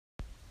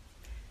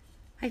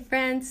Hi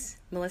friends,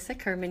 Melissa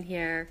Kerman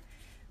here.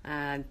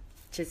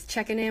 Just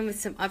checking in with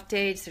some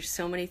updates. There's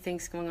so many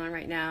things going on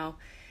right now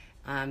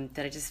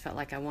that I just felt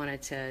like I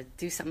wanted to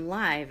do something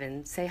live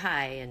and say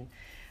hi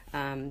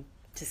and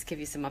just give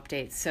you some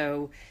updates.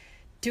 So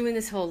doing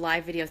this whole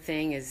live video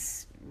thing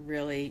is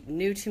really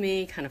new to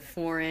me, kind of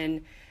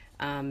foreign.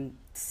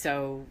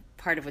 So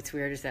part of what's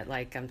weird is that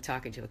like I'm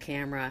talking to a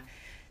camera.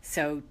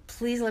 So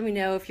please let me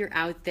know if you're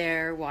out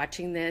there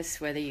watching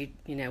this, whether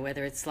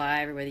whether it's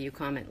live or whether you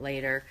comment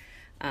later.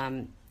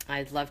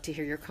 I'd love to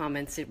hear your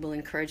comments. It will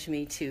encourage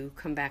me to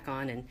come back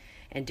on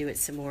and do it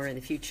some more in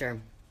the future.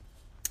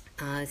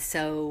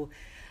 So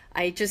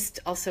I just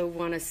also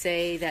want to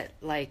say that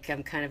like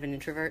I'm kind of an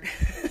introvert.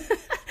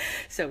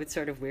 So it's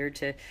sort of weird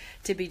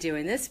to be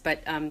doing this,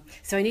 but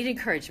so I need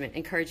encouragement.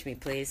 Encourage me,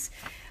 please.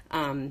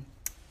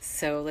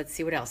 So let's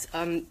see what else.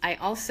 I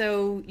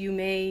also, you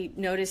may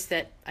notice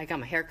that I got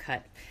my hair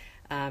cut.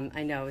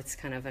 I know it's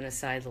kind of an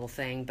aside little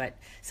thing, but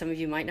some of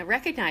you might not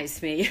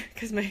recognize me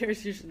because my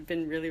hair's usually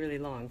been really, really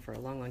long for a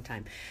long, long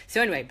time. So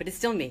anyway, but it's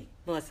still me,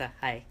 Melissa.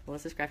 Hi,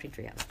 Melissa's Crafting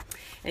Treehouse.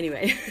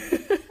 Anyway,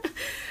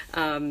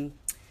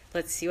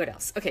 let's see what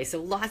else. Okay,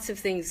 so lots of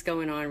things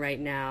going on right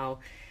now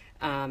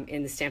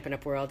in the Stampin'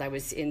 Up world. I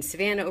was in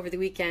Savannah over the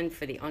weekend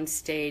for the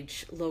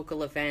OnStage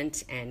Local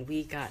event, and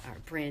we got our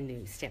brand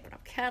new Stampin'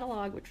 Up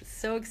catalog, which was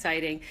so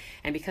exciting.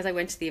 And because I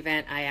went to the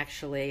event, I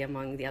actually,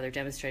 among the other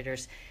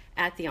demonstrators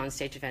at the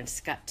OnStage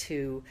events, got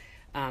to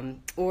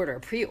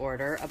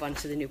pre-order a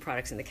bunch of the new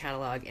products in the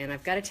catalog. And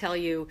I've got to tell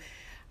you,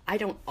 I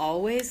don't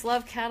always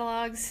love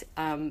catalogs,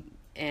 but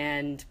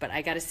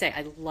I got to say,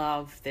 I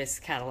love this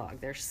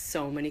catalog. There's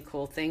so many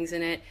cool things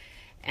in it,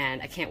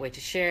 and I can't wait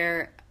to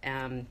share.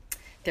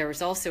 There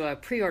was also a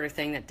pre-order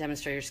thing that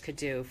demonstrators could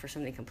do for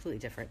something completely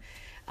different.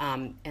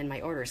 And my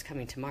order is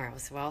coming tomorrow,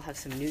 so I'll have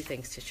some new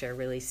things to share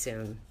really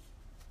soon.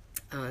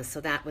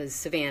 So that was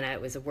Savannah.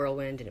 It was a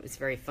whirlwind and it was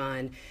very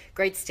fun.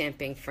 Great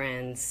stamping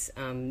friends,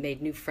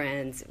 made new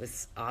friends. It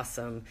was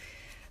awesome.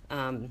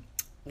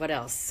 What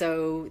else?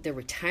 So the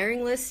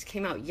retiring list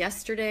came out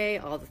yesterday.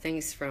 All the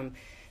things from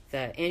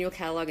the annual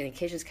catalog and the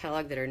occasions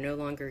catalog that are no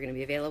longer going to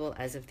be available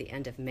as of the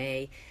end of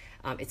May.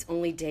 It's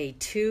only day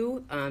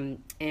 2,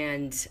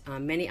 and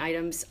many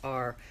items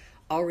are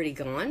already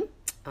gone,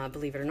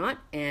 believe it or not.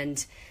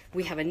 And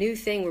we have a new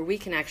thing where we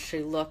can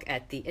actually look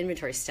at the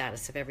inventory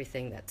status of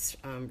everything that's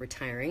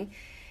retiring.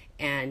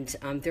 And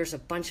there's a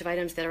bunch of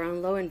items that are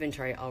on low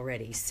inventory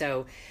already.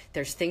 So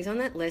there's things on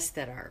that list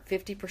that are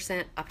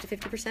 50%, up to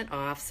 50%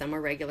 off. Some are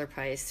regular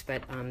price,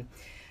 but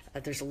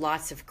there's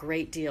lots of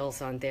great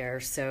deals on there.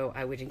 So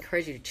I would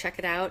encourage you to check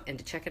it out and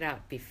to check it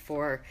out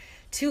before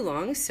too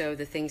long, so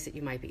the things that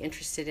you might be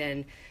interested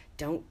in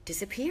don't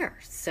disappear.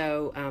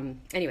 So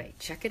anyway,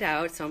 check it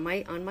out. It's on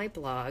my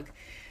blog.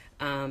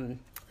 Let's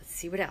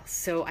see what else.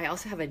 So I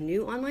also have a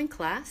new online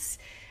class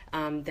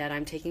that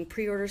I'm taking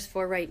pre-orders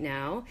for right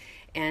now,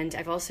 and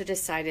I've also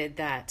decided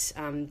that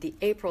the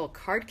April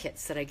card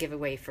kits that I give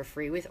away for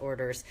free with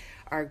orders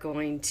are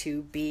going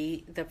to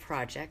be the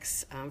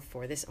projects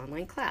for this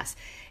online class.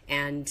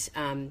 And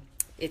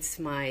it's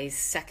my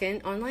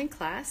second online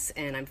class,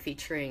 and I'm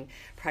featuring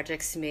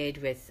projects made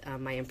with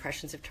my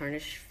impressions of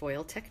tarnish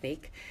foil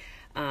technique.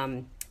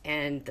 And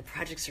the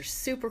projects are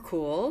super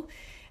cool.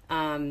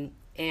 And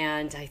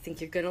I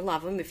think you're going to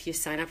love them if you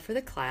sign up for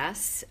the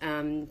class.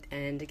 And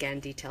again,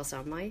 details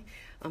on my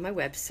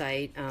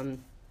website.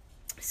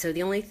 So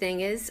the only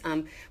thing is,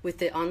 with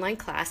the online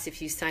class, if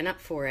you sign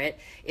up for it,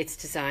 it's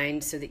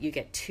designed so that you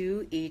get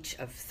 2 each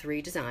of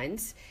 3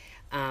 designs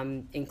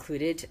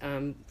included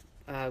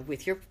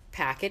with your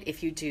packet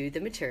if you do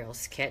the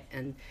materials kit,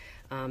 and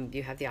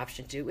you have the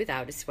option to do it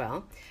without as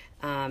well.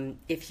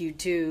 If you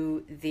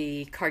do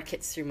the card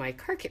kits through my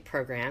card kit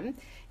program,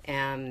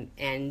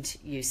 and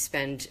you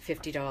spend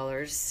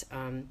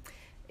 $50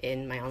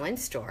 in my online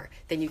store,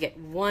 then you get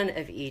 1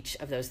 of each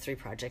of those 3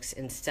 projects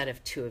instead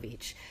of 2 of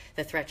each.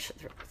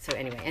 So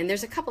anyway, and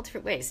there's a couple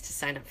different ways to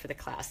sign up for the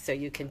class. So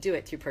you can do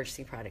it through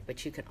purchasing product,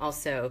 but you can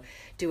also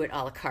do it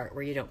a la carte,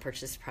 where you don't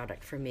purchase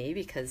product from me,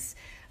 because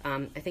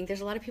I think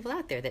there's a lot of people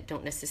out there that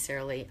don't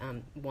necessarily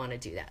want to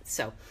do that.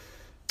 So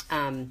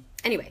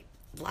anyway,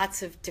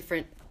 lots of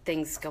different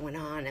things going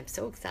on. I'm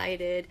so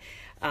excited.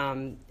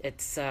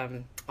 It's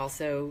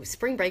also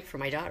spring break for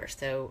my daughter.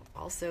 So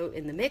also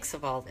in the mix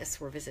of all this,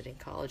 we're visiting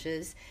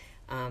colleges,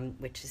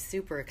 which is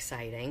super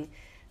exciting,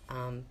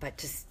 but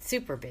just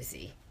super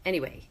busy.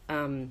 Anyway,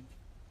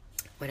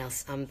 what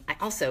else? I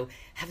also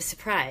have a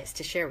surprise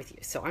to share with you.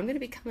 So I'm going to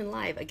be coming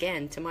live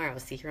again tomorrow.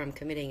 See, here I'm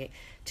committing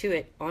to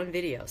it on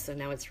video. So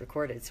now it's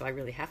recorded. So I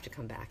really have to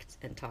come back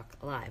and talk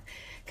live,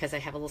 because I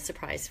have a little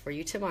surprise for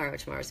you tomorrow.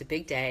 Tomorrow's a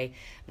big day.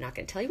 I'm not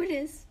going to tell you what it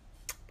is.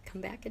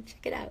 Come back and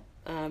check it out.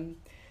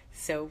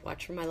 So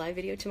watch for my live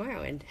video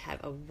tomorrow, and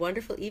have a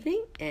wonderful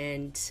evening,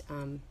 and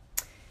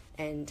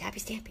happy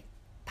stamping.